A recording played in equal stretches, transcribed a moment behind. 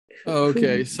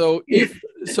Okay, so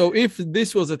if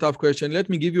this was a tough question, let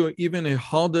me give you even a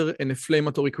harder and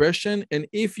inflammatory question. And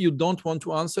if you don't want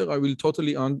to answer, I will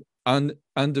totally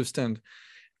understand.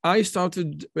 I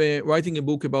started writing a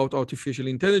book about artificial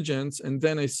intelligence, and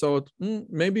then I thought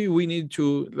maybe we need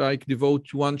to like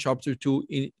devote one chapter to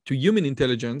human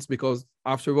intelligence, because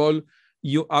after all,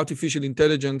 artificial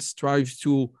intelligence tries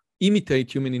to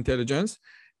imitate human intelligence,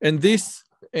 and this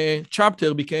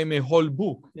chapter became a whole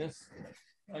book. Yes,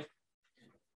 like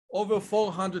over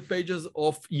 400 pages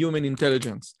of human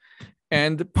intelligence.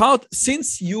 And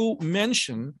since you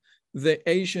mentioned the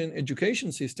Asian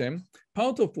education system,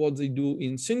 part of what they do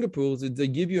in Singapore is they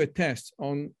give you a test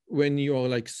on when you are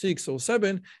like 6 or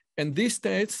 7, and this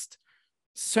test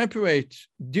separate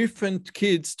different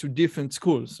kids to different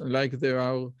schools. Like there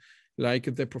are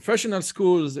like the professional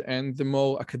schools and the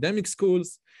more academic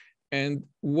schools, and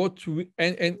those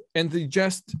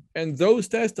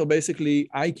tests are basically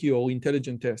IQ or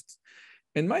intelligent tests.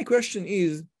 And my question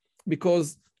is,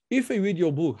 because if I read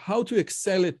your book, How to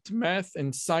Excel at Math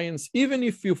and Science, even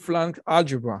if you flunk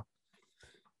algebra,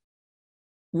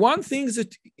 one thing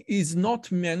that is not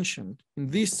mentioned in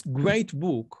this great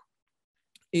book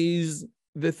is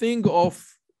the thing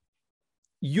of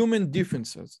human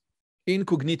differences in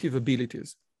cognitive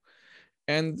abilities.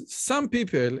 And some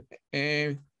people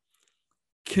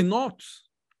cannot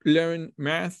learn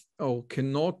math or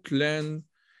cannot learn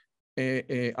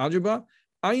algebra.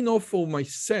 I know for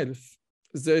myself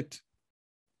that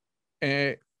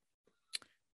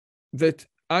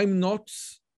I'm not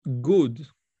good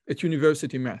at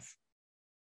university math.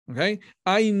 Okay,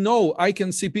 I know I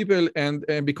can see people, and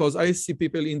because I see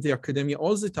people in the academia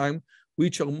all the time,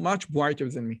 which are much brighter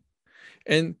than me,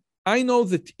 and I know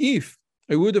that if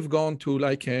I would have gone to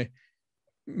like a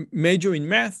major in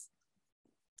math,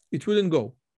 it wouldn't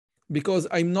go, because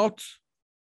I'm not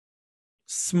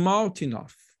smart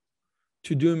enough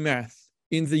to do math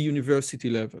in the university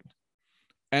level,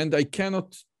 and I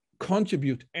cannot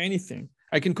contribute anything.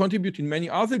 I can contribute in many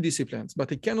other disciplines,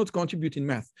 but I cannot contribute in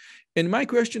math. And my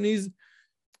question is,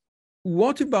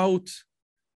 what about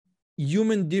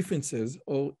human differences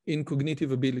or in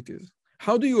cognitive abilities?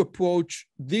 How do you approach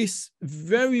this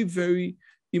very, very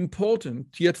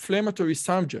important yet inflammatory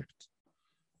subject?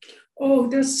 Oh,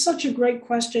 that's such a great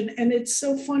question. And it's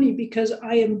so funny because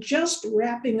I am just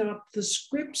wrapping up the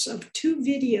scripts of 2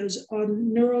 videos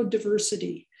on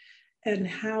neurodiversity and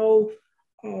how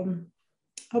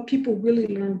people really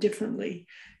learn differently.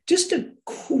 Just to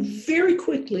very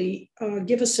quickly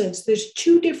give a sense, there's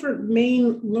 2 different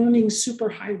main learning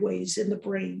superhighways in the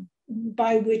brain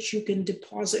by which you can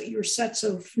deposit your sets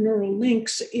of neural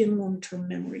links in long-term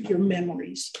memory, your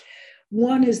memories.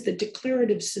 One is the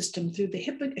declarative system through the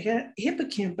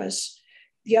hippocampus.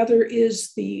 The other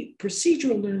is the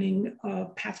procedural learning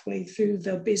pathway through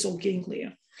the basal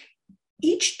ganglia.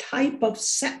 Each type of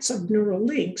sets of neural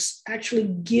links actually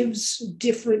gives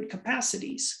different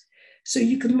capacities. So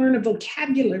you can learn a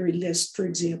vocabulary list, for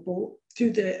example,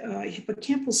 through the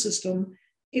hippocampal system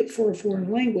for a foreign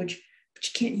language, but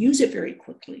you can't use it very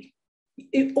quickly.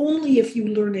 Only if you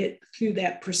learn it through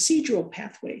that procedural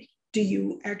pathway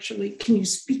can you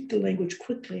speak the language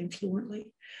quickly and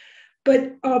fluently.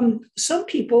 But some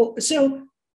people, so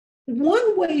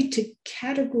one way to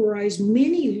categorize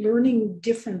many learning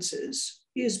differences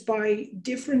is by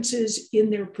differences in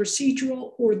their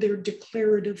procedural or their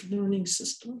declarative learning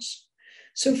systems.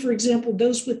 So for example,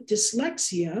 those with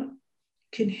dyslexia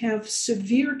can have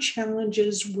severe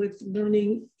challenges with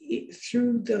learning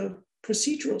through the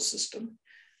procedural system.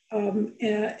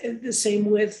 The same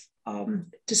with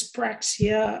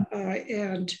dyspraxia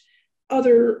and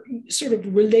other sort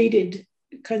of related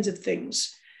kinds of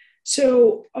things.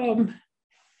 So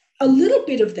a little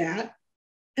bit of that,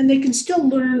 and they can still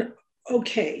learn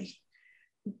okay,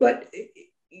 but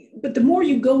the more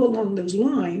you go along those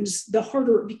lines, the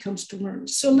harder it becomes to learn.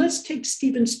 So let's take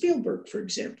Steven Spielberg, for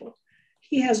example.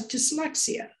 He has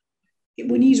dyslexia.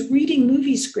 When he's reading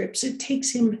movie scripts, it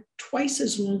takes him twice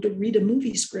as long to read a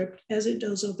movie script as it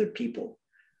does other people.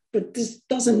 But this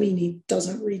doesn't mean he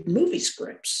doesn't read movie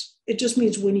scripts. It just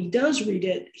means when he does read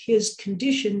it, his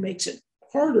condition makes it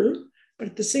harder, but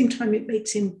at the same time, it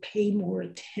makes him pay more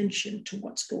attention to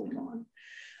what's going on.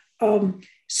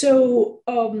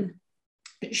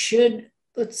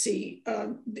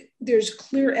 There's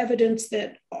clear evidence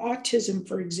that autism,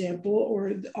 for example,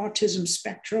 or the autism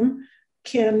spectrum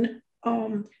can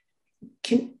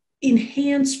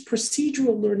enhance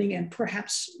procedural learning and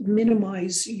perhaps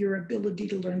minimize your ability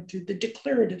to learn through the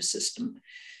declarative system.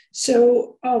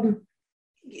 So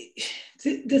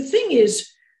the thing is,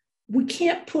 we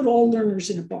can't put all learners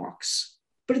in a box,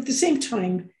 but at the same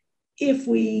time, if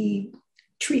we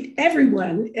treat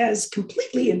everyone as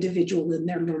completely individual in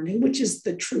their learning, which is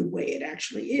the true way it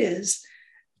actually is,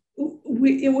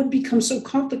 it would become so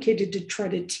complicated to try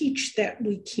to teach that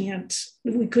we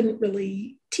couldn't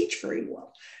really teach very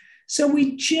well. So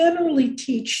we generally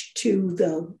teach to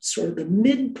the sort of the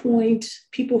midpoint,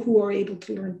 people who are able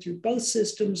to learn through both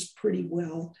systems pretty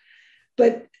well.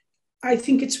 But I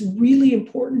think it's really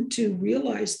important to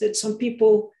realize that some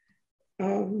people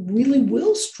really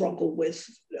will struggle with,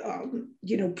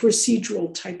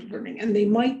 procedural type learning, and they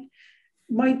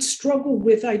might struggle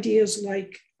with ideas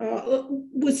like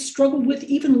struggle with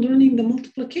even learning the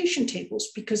multiplication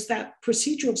tables, because that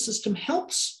procedural system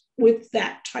helps with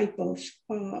that type of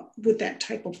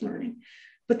learning,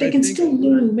 but they can still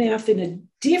learn math in a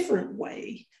different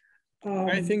way.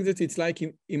 I think that it's like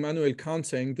Immanuel Kant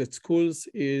saying that schools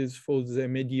is for the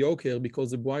mediocre, because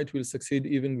the bright will succeed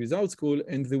even without school,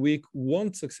 and the weak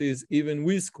won't succeed even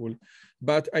with school.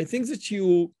 But I think that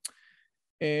you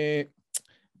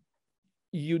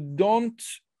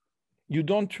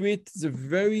don't treat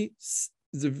the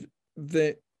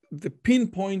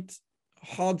pinpoint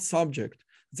hard subject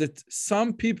that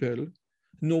some people,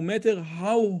 no matter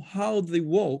how hard they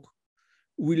work,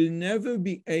 will never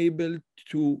be able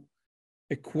to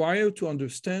acquire, to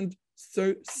understand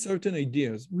certain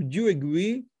ideas. Would you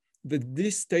agree that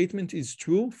this statement is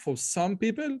true for some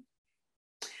people?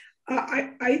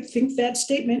 I think that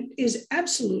statement is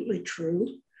absolutely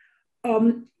true.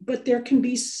 But there can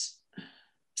be,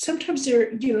 sometimes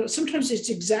it's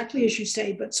exactly as you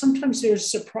say, but sometimes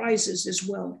there's surprises as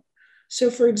well. So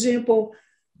for example,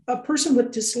 a person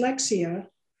with dyslexia,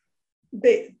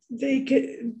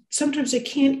 sometimes they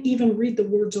can't even read the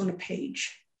words on a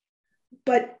page,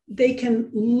 but they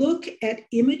can look at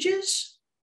images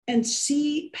and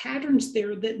see patterns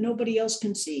there that nobody else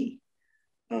can see.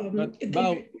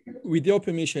 With your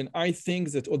permission, I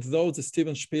think that although the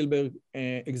Steven Spielberg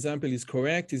example is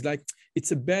correct,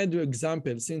 it's a bad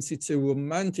example since it's a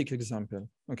romantic example,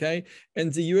 okay?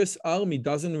 And the US Army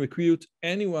doesn't recruit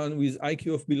anyone with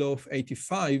IQ of below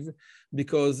 85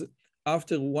 because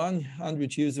after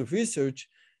 100 years of research,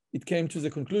 it came to the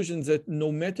conclusion that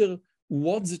no matter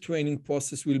what the training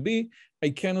process will be,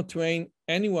 I cannot train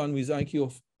anyone with IQ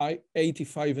of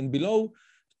 85 and below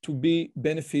to be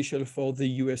beneficial for the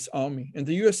US Army. And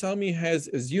the US Army has,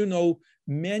 as you know,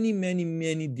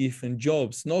 many different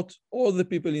jobs. Not all the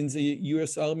people in the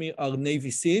US Army are Navy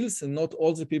SEALs, and not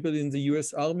all the people in the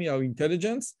US Army are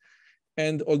intelligence.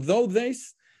 And although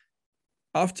this,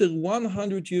 after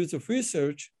 100 years of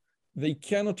research, they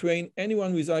cannot train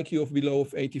anyone with IQ of below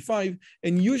 85.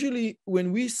 And usually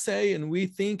when we say and we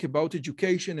think about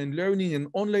education and learning and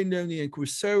online learning and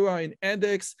Coursera and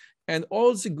edX and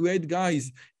all the great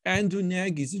guys, Andrew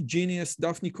Nag is a genius,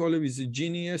 Daphne Koller is a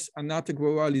genius, Anat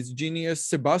Agrawal is a genius,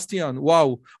 Sebastian,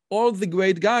 wow, all the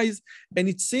great guys. And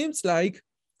it seems like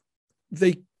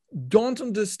they don't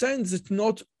understand that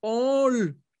not all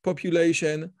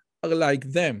population are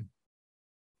like them.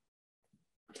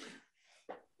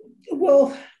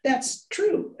 Well, that's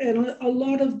true. And a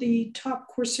lot of the top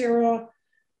Coursera,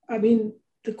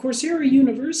 the Coursera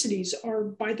universities are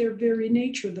by their very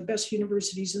nature the best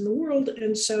universities in the world.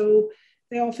 And so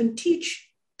they often teach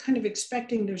kind of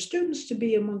expecting their students to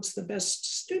be amongst the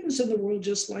best students in the world,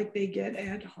 just like they get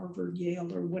at Harvard,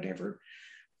 Yale, or whatever.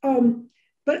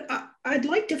 But I'd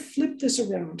like to flip this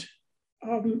around.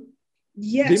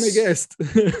 Yes. Be my guest.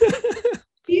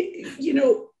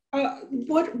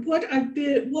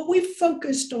 What we've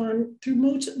focused on through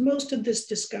most of this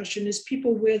discussion is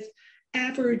people with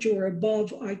average or above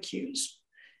IQs.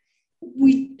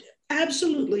 We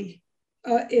absolutely,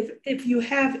 if you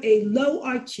have a low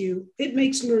IQ, it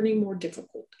makes learning more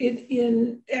difficult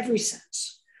in every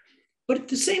sense. But at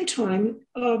the same time,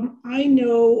 I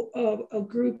know a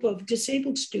group of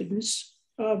disabled students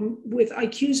with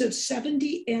IQs of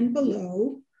 70 and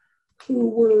below who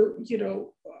were,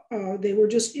 they were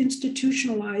just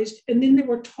institutionalized, and then they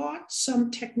were taught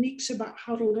some techniques about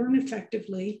how to learn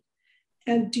effectively.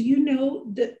 And do you know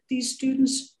that these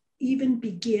students even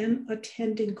began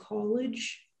attending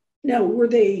college? Now, were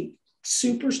they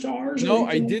superstars? No,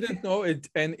 I didn't know it.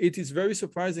 And it is very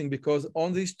surprising because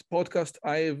on this podcast,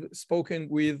 I have spoken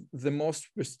with the most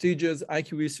prestigious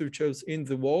IQ researchers in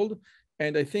the world.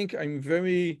 And I think I'm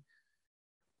very,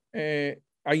 I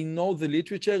know the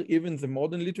literature, even the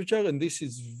modern literature, and this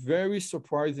is very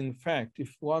surprising fact.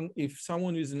 If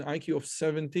someone with an IQ of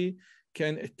 70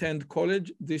 can attend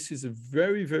college, this is a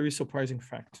very surprising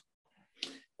fact.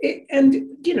 And,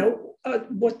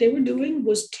 what they were doing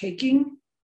was taking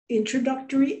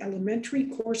introductory elementary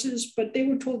courses, but they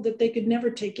were told that they could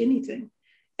never take anything.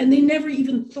 And they never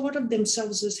even thought of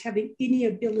themselves as having any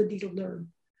ability to learn.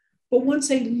 But once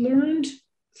they learned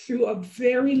through a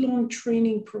very long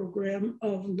training program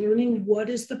of learning what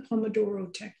is the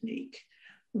Pomodoro technique,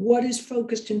 what is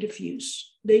focused and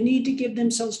diffuse, they need to give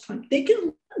themselves time. They can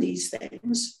learn these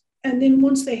things. And then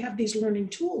once they have these learning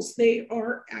tools, they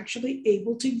are actually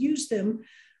able to use them.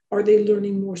 Are they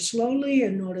learning more slowly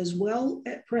and not as well,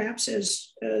 perhaps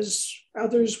as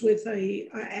others with a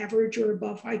average or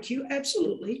above IQ?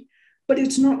 Absolutely. But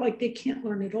it's not like they can't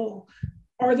learn at all.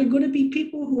 Are there going to be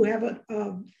people who have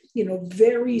a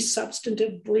very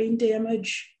substantive brain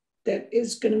damage that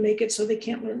is going to make it so they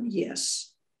can't learn?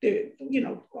 Yes.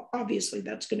 Obviously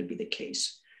that's going to be the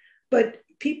case. But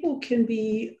people can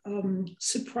be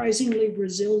surprisingly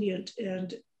resilient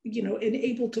and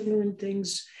able to learn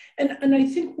things. And I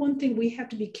think one thing we have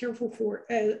to be careful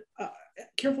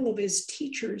of as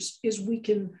teachers is we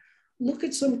can look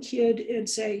at some kid and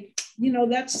say,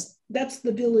 that's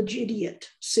the village idiot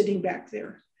sitting back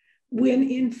there. When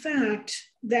in fact,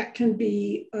 that can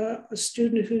be a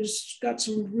student who's got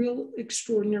some real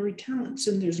extraordinary talents.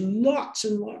 And there's lots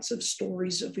and lots of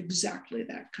stories of exactly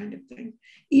that kind of thing.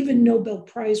 Even Nobel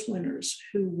Prize winners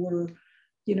who were,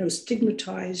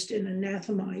 stigmatized and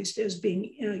anathemized as being,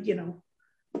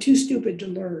 too stupid to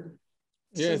learn.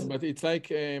 Yes, but it's like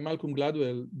Malcolm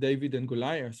Gladwell, David and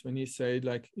Goliath, when he said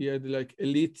he had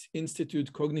elite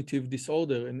institute cognitive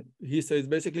disorder. And he says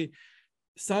basically,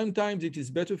 sometimes it is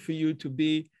better for you to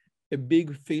be a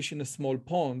big fish in a small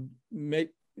pond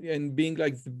and being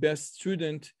the best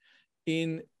student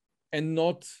and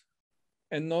not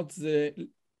the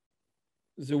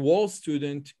worst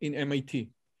student in MIT.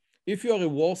 If you are a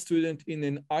worst student in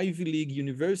an Ivy League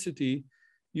university,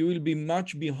 you will be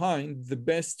much behind the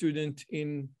best student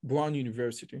in Brown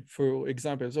University, for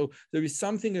example. So there is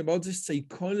something about the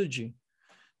psychology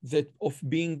of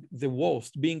being the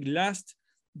worst, being last,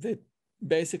 that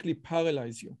basically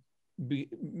paralyze you,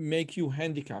 make you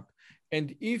handicapped.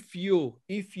 And if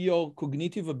your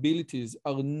cognitive abilities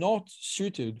are not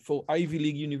suited for Ivy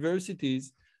League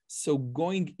universities, so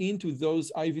going into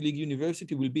those Ivy League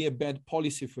university will be a bad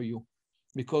policy for you,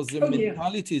 because the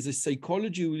mentality, the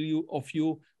psychology of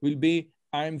you will be,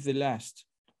 I'm the last.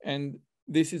 And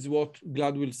this is what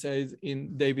Gladwell says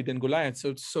in David and Goliath.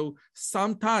 So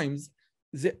sometimes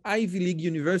the Ivy League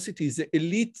universities, the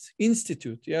elite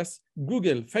institute, yes,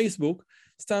 Google, Facebook,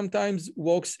 sometimes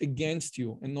works against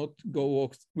you and not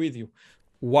works with you.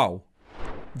 Wow,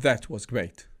 that was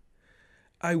great.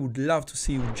 I would love to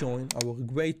see you join our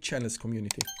great channels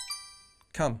community.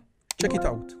 Come, check it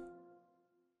out.